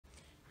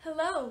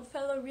Hello,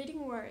 fellow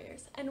reading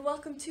warriors, and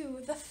welcome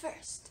to the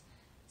first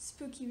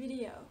spooky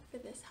video for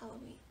this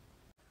Halloween.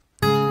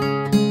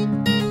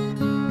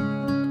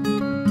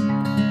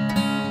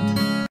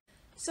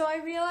 So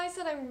I realized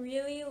that I'm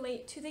really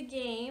late to the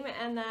game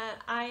and that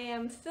I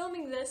am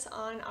filming this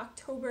on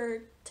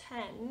October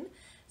 10.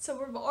 So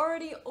we're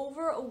already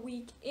over a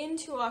week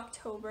into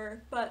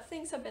October, but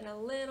things have been a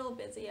little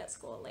busy at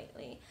school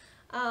lately.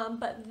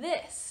 But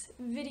this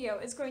video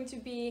is going to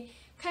be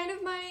kind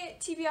of my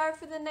TBR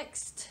for the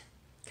next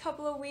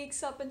couple of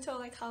weeks up until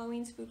like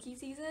Halloween spooky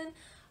season.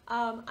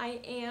 I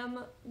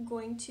am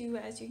going to,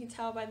 as you can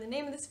tell by the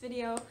name of this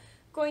video,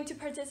 going to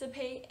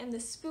participate in the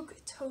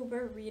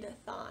Spooktober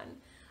Readathon.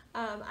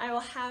 I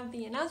will have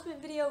the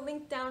announcement video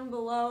linked down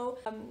below.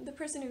 The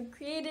person who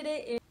created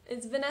it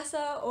is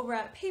Vanessa over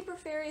at Paper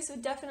Fairy, so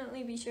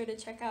definitely be sure to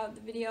check out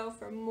the video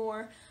for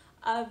more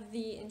of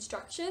the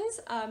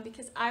instructions,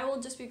 because I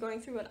will just be going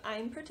through what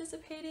I'm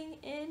participating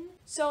in.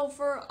 So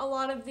for a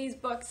lot of these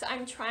books,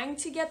 I'm trying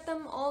to get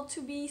them all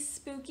to be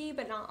spooky,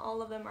 but not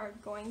all of them are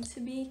going to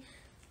be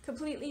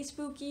completely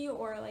spooky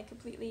or like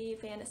completely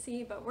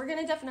fantasy, but we're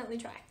gonna definitely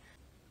try.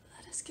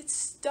 Let us get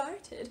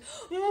started.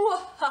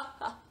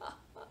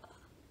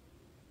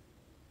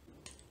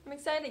 I'm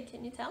excited,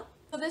 can you tell?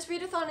 So this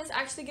readathon is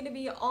actually going to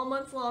be all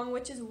month long,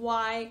 which is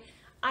why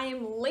I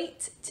am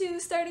late to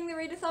starting the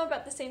readathon, but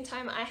at the same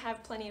time I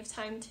have plenty of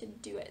time to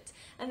do it.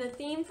 And the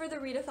theme for the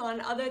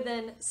readathon, other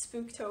than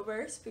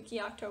Spooktober,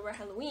 Spooky October,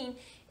 Halloween,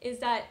 is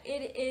that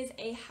it is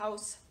a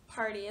house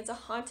party. It's a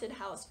haunted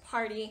house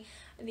party.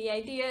 The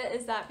idea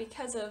is that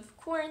because of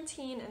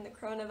quarantine and the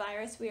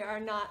coronavirus,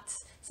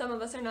 some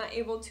of us are not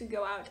able to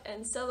go out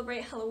and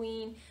celebrate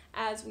Halloween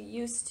as we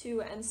used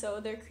to, and so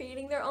they're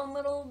creating their own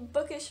little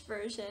bookish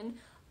version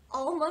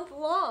all month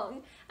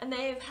long, and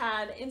they've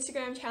had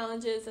Instagram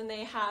challenges and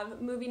they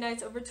have movie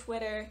nights over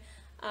Twitter,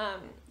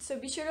 so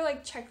be sure to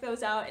like check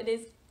those out. It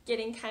is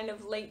getting kind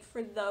of late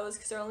for those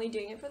because they're only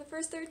doing it for the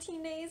first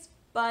 13 days,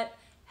 but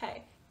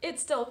hey,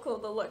 it's still cool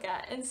to look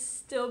at and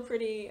still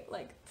pretty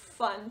like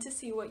fun to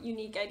see what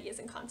unique ideas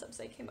and concepts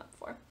they came up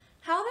for.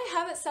 How they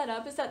have it set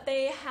up is that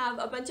they have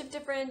a bunch of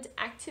different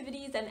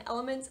activities and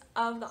elements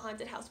of the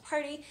haunted house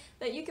party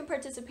that you can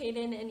participate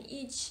in, and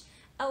each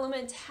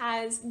element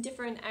has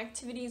different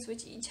activities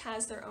which each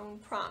has their own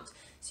prompt.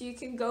 So you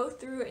can go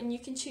through and you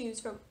can choose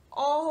from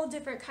all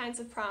different kinds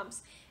of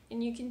prompts,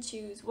 and you can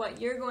choose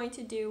what you're going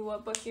to do,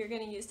 what book you're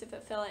going to use to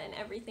fulfill it, and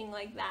everything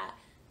like that.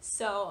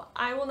 So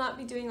I will not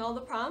be doing all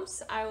the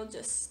prompts. I will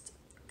just,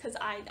 because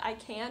I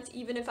can't,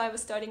 even if I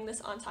was starting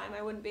this on time,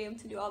 I wouldn't be able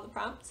to do all the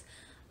prompts.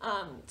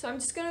 So I'm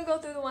just going to go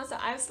through the ones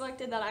that I've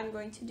selected that I'm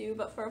going to do,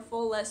 but for a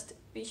full list,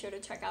 be sure to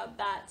check out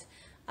that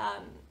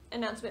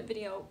announcement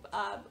video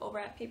over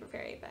at Paper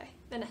Fairy by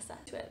Vanessa.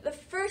 The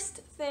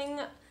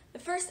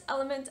first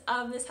element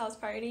of this house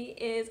party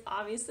is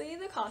obviously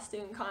the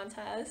costume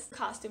contest,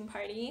 costume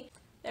party.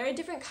 There are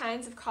different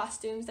kinds of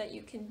costumes that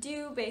you can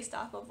do based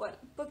off of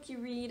what book you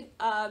read.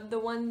 The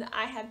one that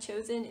I have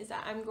chosen is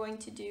that I'm going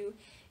to do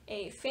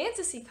a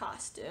fantasy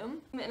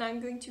costume, and I'm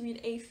going to read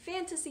a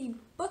fantasy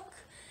book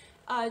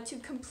to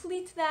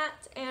complete that,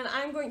 and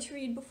I'm going to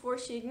read Before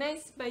She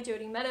Ignites by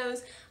Jodi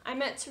Meadows. I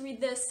meant to read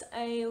this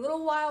a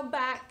little while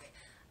back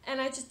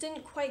and I just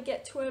didn't quite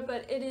get to it,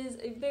 but it is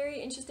a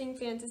very interesting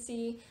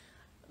fantasy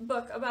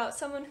book about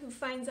someone who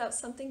finds out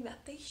something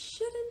that they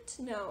shouldn't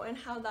know and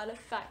how that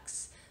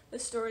affects the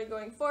story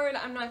going forward.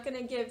 I'm not going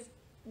to give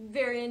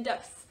very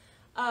in-depth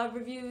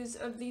reviews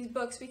of these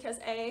books because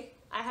A,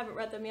 I haven't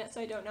read them yet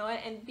so I don't know it,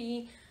 and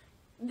B,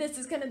 this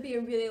is going to be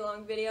a really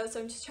long video, so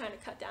I'm just trying to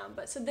cut down.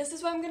 But so this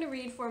is what I'm going to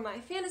read for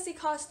my fantasy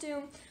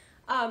costume.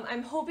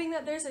 I'm hoping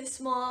that there's a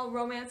small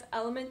romance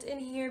element in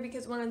here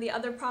because one of the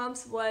other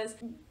prompts was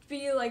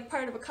be like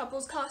part of a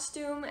couple's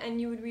costume and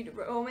you would read a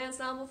romance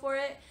novel for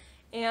it.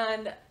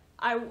 And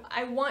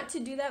I want to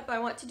do that, but I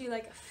want to do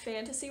like a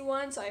fantasy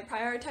one, so I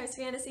prioritize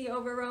fantasy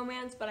over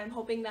romance, but I'm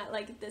hoping that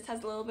like this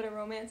has a little bit of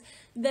romance.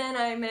 Then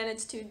I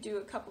managed to do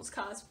a couple's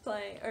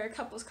cosplay or a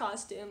couple's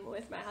costume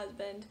with my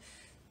husband.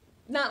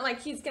 Not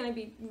like he's gonna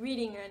be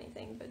reading or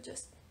anything, but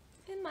just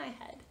in my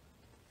head.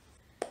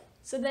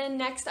 So then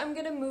next I'm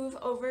gonna move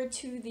over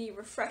to the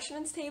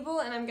refreshments table,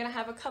 and I'm gonna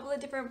have a couple of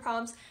different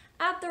prompts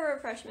at the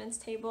refreshments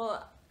table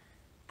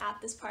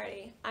at this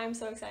party. I'm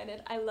so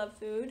excited. I love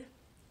food.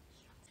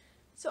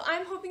 So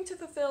I'm hoping to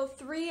fulfill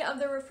 3 of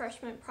the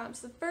refreshment prompts,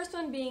 the first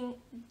one being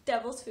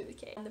Devil's Food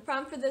Cake. And the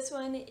prompt for this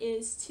one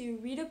is to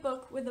read a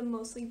book with a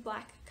mostly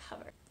black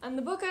cover. And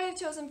the book I have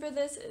chosen for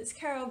this is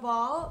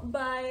Caraval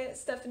by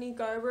Stephanie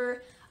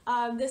Garber.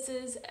 This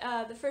is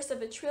the first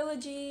of a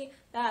trilogy.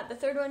 The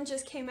third one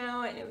just came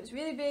out and it was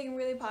really big and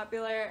really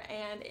popular,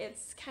 and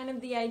it's kind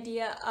of the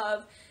idea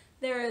of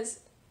there's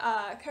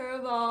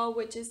Caraval,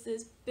 which is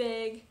this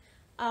big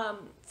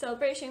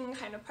celebration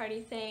kind of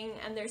party thing,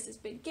 and there's this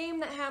big game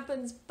that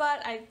happens,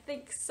 but I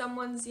think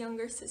someone's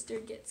younger sister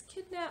gets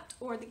kidnapped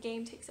or the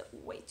game takes it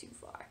way too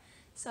far.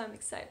 So I'm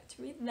excited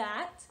to read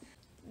that.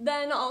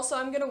 Then also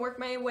I'm going to work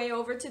my way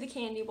over to the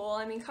candy bowl.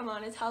 I mean, come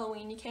on, it's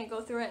Halloween. You can't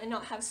go through it and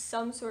not have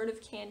some sort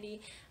of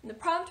candy. And the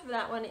prompt for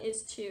that one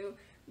is to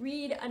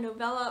read a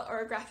novella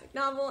or a graphic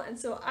novel. And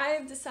so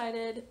I've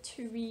decided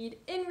to read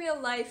In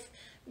Real Life,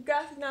 a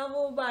graphic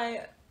novel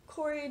by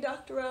Cory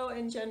Doctorow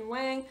and Jen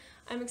Wang.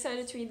 I'm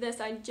excited to read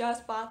this. I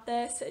just bought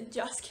this. It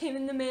just came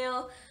in the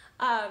mail.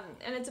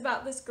 And it's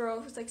about this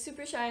girl who's like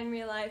super shy in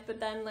real life, but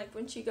then like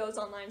when she goes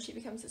online, she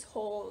becomes this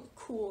whole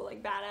cool,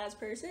 like badass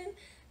person.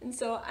 And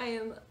so I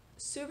am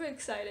super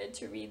excited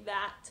to read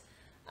that.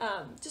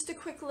 Just a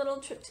quick little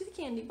trip to the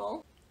candy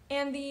bowl.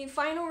 And the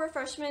final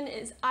refreshment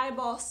is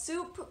eyeball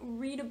soup.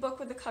 Read a book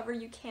with a cover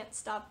you can't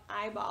stop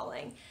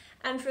eyeballing.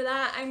 And for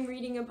that, I'm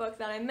reading a book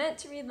that I meant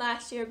to read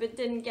last year but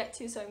didn't get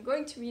to, so I'm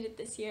going to read it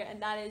this year,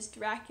 and that is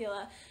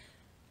Dracula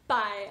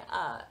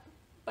by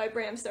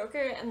Bram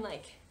Stoker. And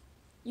like,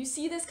 you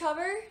see this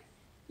cover?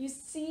 You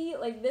see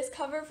like this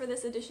cover for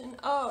this edition?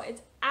 Oh,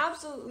 it's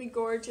absolutely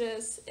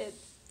gorgeous.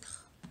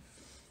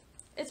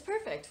 It's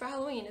perfect for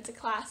Halloween. It's a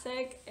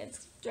classic.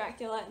 It's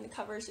Dracula and the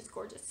cover is just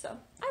gorgeous. So,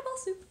 eyeball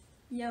soup.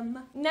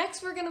 Yum.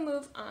 Next, we're gonna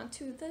move on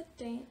to the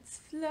dance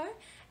floor.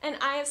 And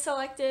I have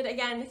selected,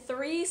 again,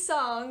 3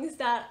 songs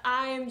that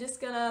I am just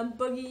gonna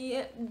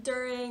boogie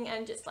during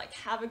and just like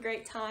have a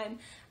great time.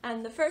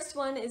 And the first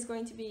one is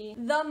going to be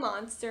the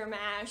Monster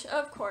Mash.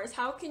 Of course,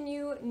 how can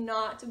you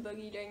not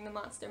boogie during the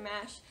Monster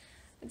Mash?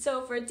 And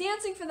so for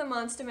dancing for the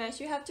Monster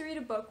Mash, you have to read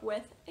a book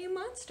with a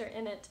monster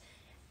in it.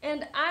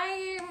 And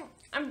I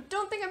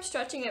don't think I'm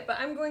stretching it, but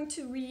I'm going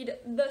to read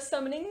The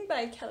Summoning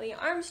by Kelly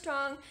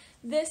Armstrong.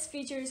 This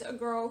features a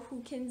girl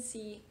who can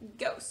see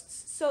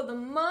ghosts. So the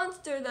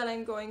monster that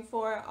I'm going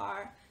for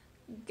are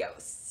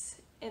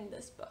ghosts in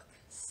this book.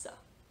 So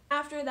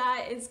after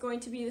that is going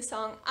to be the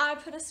song I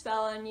Put a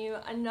Spell on You,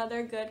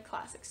 another good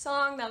classic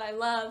song that I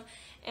love.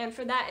 And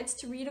for that, it's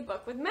to read a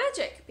book with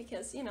magic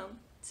because, you know,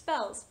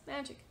 spells,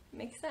 magic,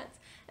 makes sense.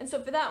 And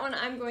so for that one,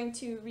 I'm going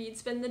to read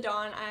Spin the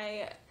Dawn.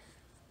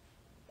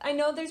 I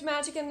know there's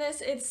magic in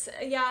this. It's,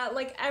 yeah,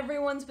 like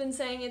everyone's been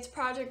saying, it's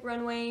Project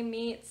Runway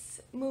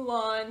meets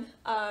Mulan,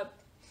 and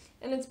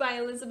it's by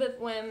Elizabeth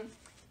Wim,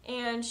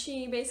 and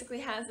she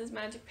basically has this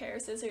magic pair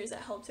of scissors that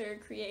helps her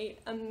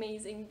create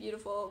amazing,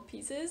 beautiful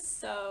pieces.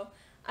 So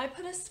I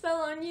put a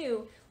spell on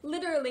you,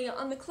 literally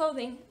on the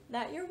clothing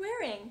that you're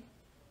wearing.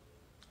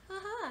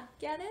 Haha,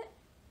 get it?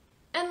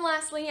 And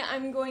lastly,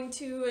 I'm going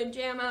to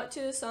jam out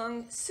to the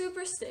song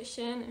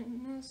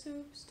Superstition,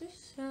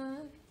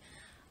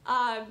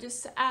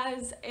 just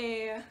as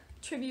a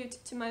tribute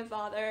to my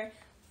father,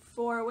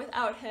 for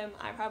without him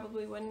I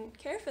probably wouldn't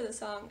care for the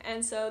song.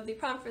 And so the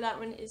prompt for that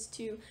one is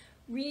to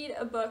read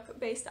a book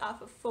based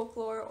off of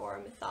folklore or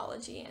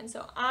mythology. And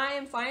so I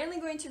am finally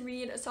going to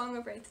read A Song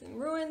of Wraiths and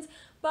Ruins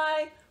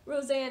by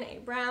Roseanne A.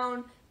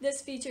 Brown.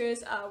 This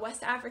features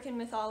West African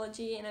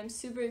mythology, and I'm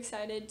super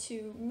excited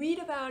to read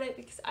about it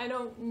because I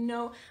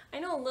know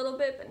a little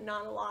bit but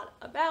not a lot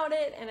about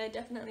it, and I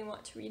definitely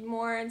want to read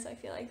more. And so I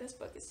feel like this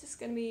book is just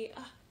gonna be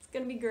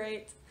gonna be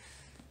great.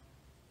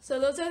 So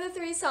those are the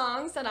 3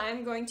 songs that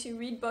I'm going to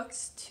read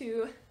books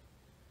to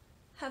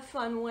have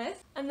fun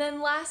with. And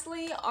then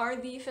lastly are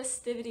the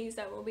festivities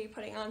that we'll be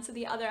putting on, so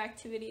the other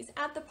activities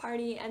at the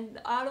party, and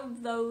out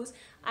of those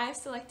I've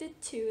selected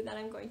 2 that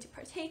I'm going to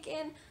partake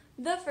in.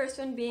 The first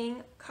one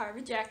being carve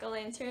a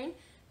jack-o'-lantern,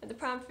 and the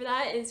prompt for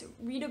that is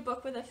read a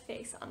book with a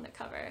face on the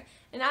cover.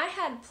 And I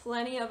had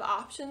plenty of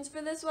options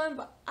for this one,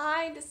 but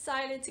I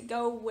decided to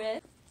go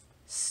with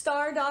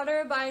Star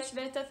Daughter by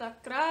Shweta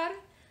Thakrar,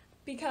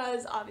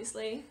 because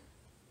obviously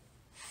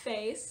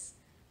face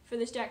for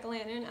this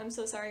jack-o'-lantern. I'm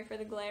so sorry for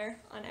the glare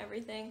on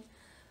everything.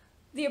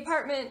 The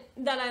apartment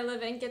that I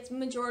live in gets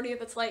majority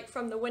of its light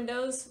from the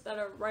windows that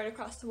are right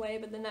across the way,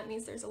 but then that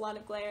means there's a lot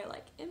of glare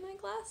like in my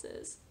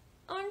glasses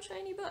on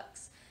shiny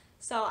books.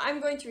 So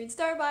I'm going to read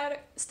Star Daughter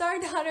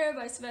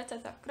by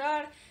Shweta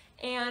Thakrar,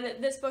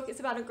 and this book is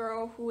about a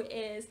girl who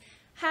is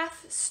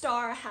half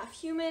star, half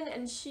human,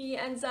 and she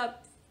ends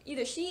up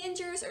either she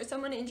injures or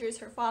someone injures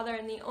her father,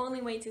 and the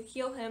only way to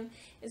heal him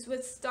is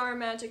with star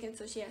magic, and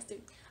so she has to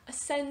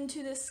ascend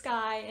to the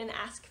sky and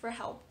ask for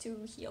help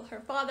to heal her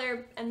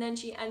father. And then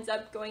she ends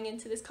up going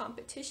into this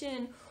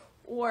competition,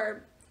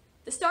 or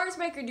the stars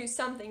make her do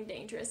something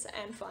dangerous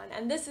and fun.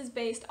 And this is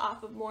based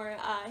off of more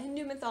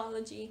Hindu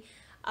mythology,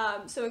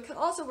 so it could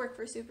also work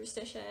for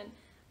superstition,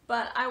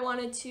 but I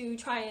wanted to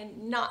try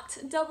and not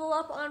double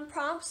up on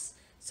prompts.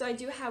 So I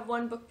do have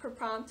 1 book per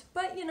prompt,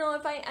 but you know,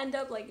 if I end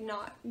up like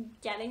not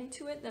getting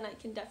to it, then I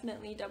can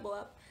definitely double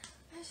up.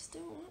 I just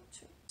didn't want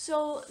to.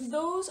 So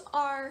those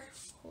are,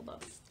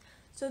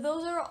 So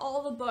those are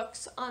all the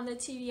books on the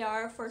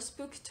TBR for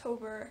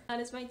Spooktober.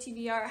 That is my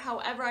TBR.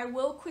 However, I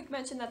will quick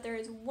mention that there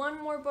is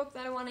 1 more book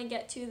that I want to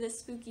get to this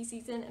spooky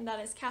season, and that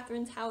is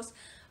Catherine's House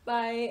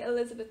by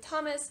Elizabeth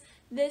Thomas.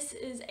 This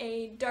is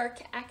a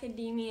dark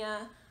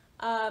academia.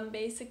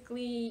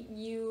 Basically,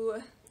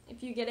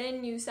 if you get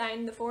in, you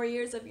sign the 4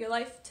 years of your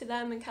life to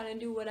them and kind of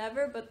do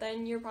whatever, but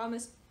then you're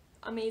promised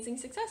amazing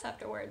success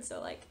afterwards. So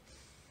like,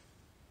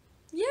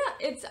 Yeah,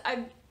 it's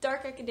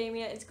dark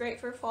academia. It's great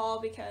for fall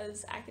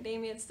because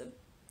academia, it's the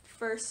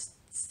first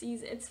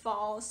season, it's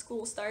fall,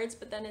 school starts,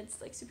 but then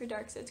it's like super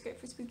dark, so it's great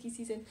for spooky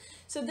season.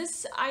 So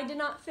this, I did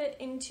not fit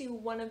into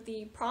one of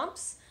the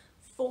prompts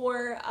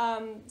for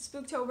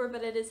Spooktober,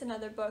 but it is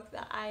another book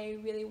that I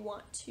really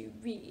want to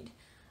read.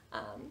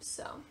 And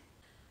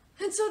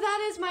so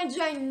that is my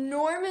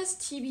ginormous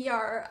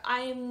TBR.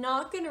 I am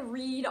not going to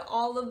read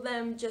all of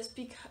them just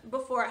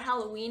before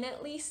Halloween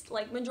at least.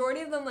 Like,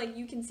 majority of them, like,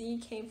 you can see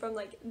came from,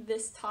 like,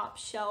 this top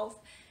shelf.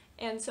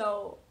 And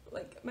so,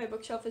 like, my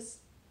bookshelf is,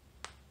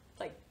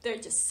 like, there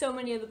are just so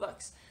many of the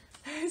books.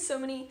 There's so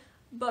many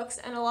books,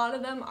 and a lot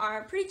of them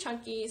are pretty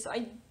chunky, so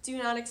I do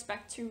not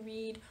expect to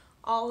read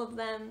all of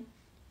them.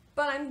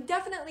 But I'm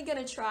definitely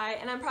going to try,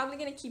 and I'm probably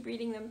going to keep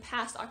reading them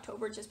past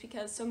October just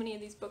because so many of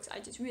these books I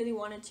just really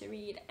wanted to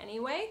read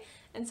anyway.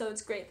 And so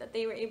it's great that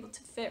they were able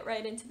to fit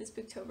right into the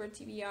Spooktober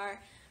TBR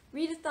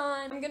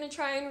readathon. I'm going to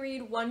try and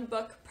read one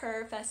book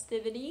per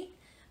festivity,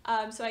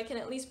 so I can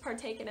at least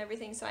partake in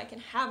everything, so I can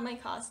have my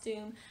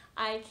costume,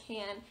 I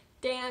can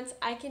dance,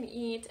 I can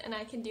eat, and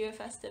I can do a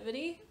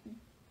festivity.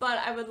 But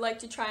I would like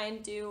to try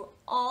and do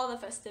all the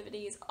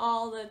festivities,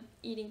 all the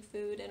eating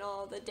food, and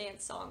all the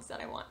dance songs that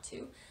I want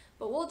to.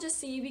 But we'll just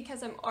see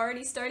because I'm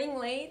already starting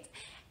late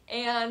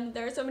and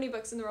there are so many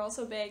books and they're all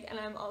so big, and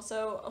I'm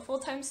also a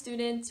full-time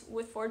student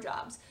with 4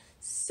 jobs.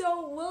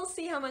 So we'll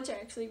see how much I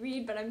actually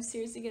read, but I'm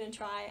seriously going to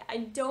try. I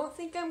don't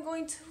think I'm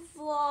going to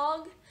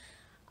vlog.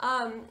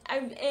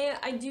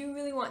 I do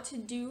really want to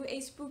do a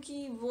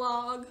spooky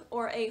vlog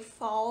or a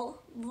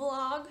fall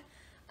vlog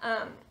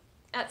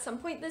at some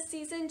point this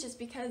season, just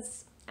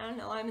because, I don't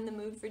know, I'm in the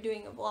mood for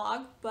doing a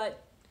vlog,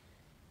 but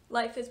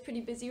life is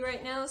pretty busy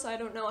right now, so I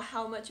don't know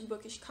how much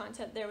bookish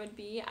content there would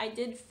be. I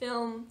did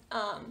film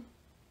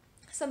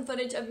some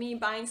footage of me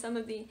buying some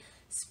of the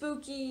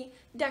spooky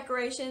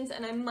decorations,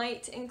 and I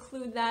might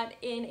include that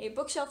in a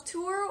bookshelf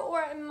tour,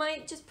 or I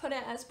might just put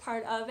it as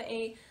part of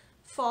a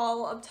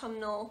fall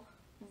autumnal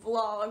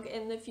vlog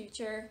in the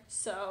future.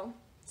 So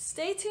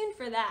stay tuned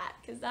for that,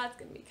 because that's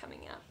going to be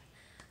coming up.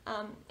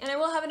 And I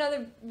will have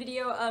another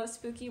video of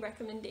spooky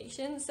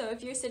recommendations, so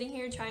if you're sitting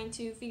here trying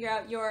to figure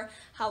out your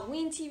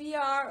Halloween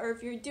TBR, or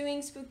if you're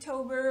doing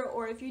Spooktober,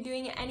 or if you're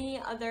doing any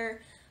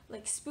other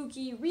like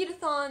spooky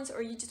readathons,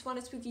 or you just want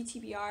a spooky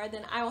TBR,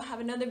 then I will have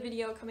another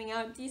video coming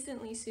out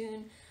decently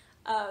soon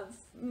of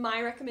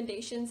my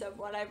recommendations of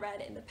what I've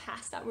read in the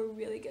past that were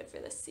really good for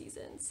this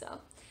season. So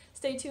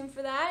stay tuned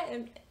for that,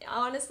 and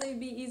honestly it'd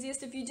be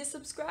easiest if you just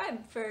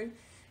subscribe for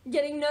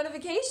getting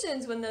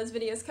notifications when those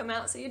videos come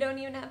out, so you don't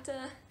even have to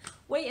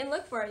wait and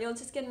look for it. You'll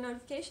just get a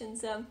notification.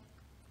 So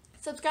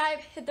subscribe,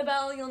 hit the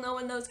bell, you'll know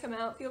when those come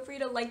out. Feel free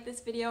to like this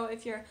video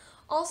if you're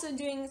also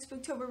doing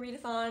Spooktober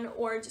Readathon,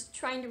 or just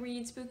trying to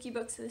read spooky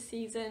books this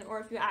season, or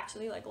if you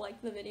actually like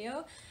the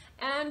video.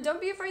 And don't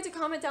be afraid to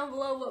comment down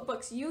below what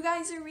books you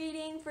guys are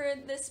reading for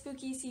this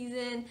spooky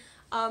season.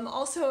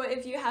 Also,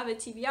 if you have a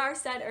TBR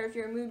set, or if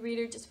you're a mood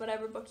reader, just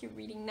whatever book you're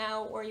reading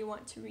now or you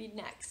want to read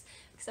next,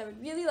 because I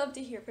would really love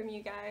to hear from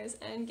you guys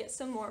and get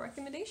some more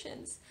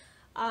recommendations.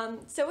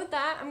 So with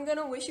that, I'm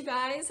gonna wish you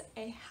guys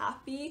a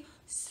happy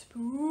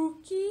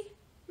spooky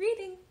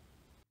reading.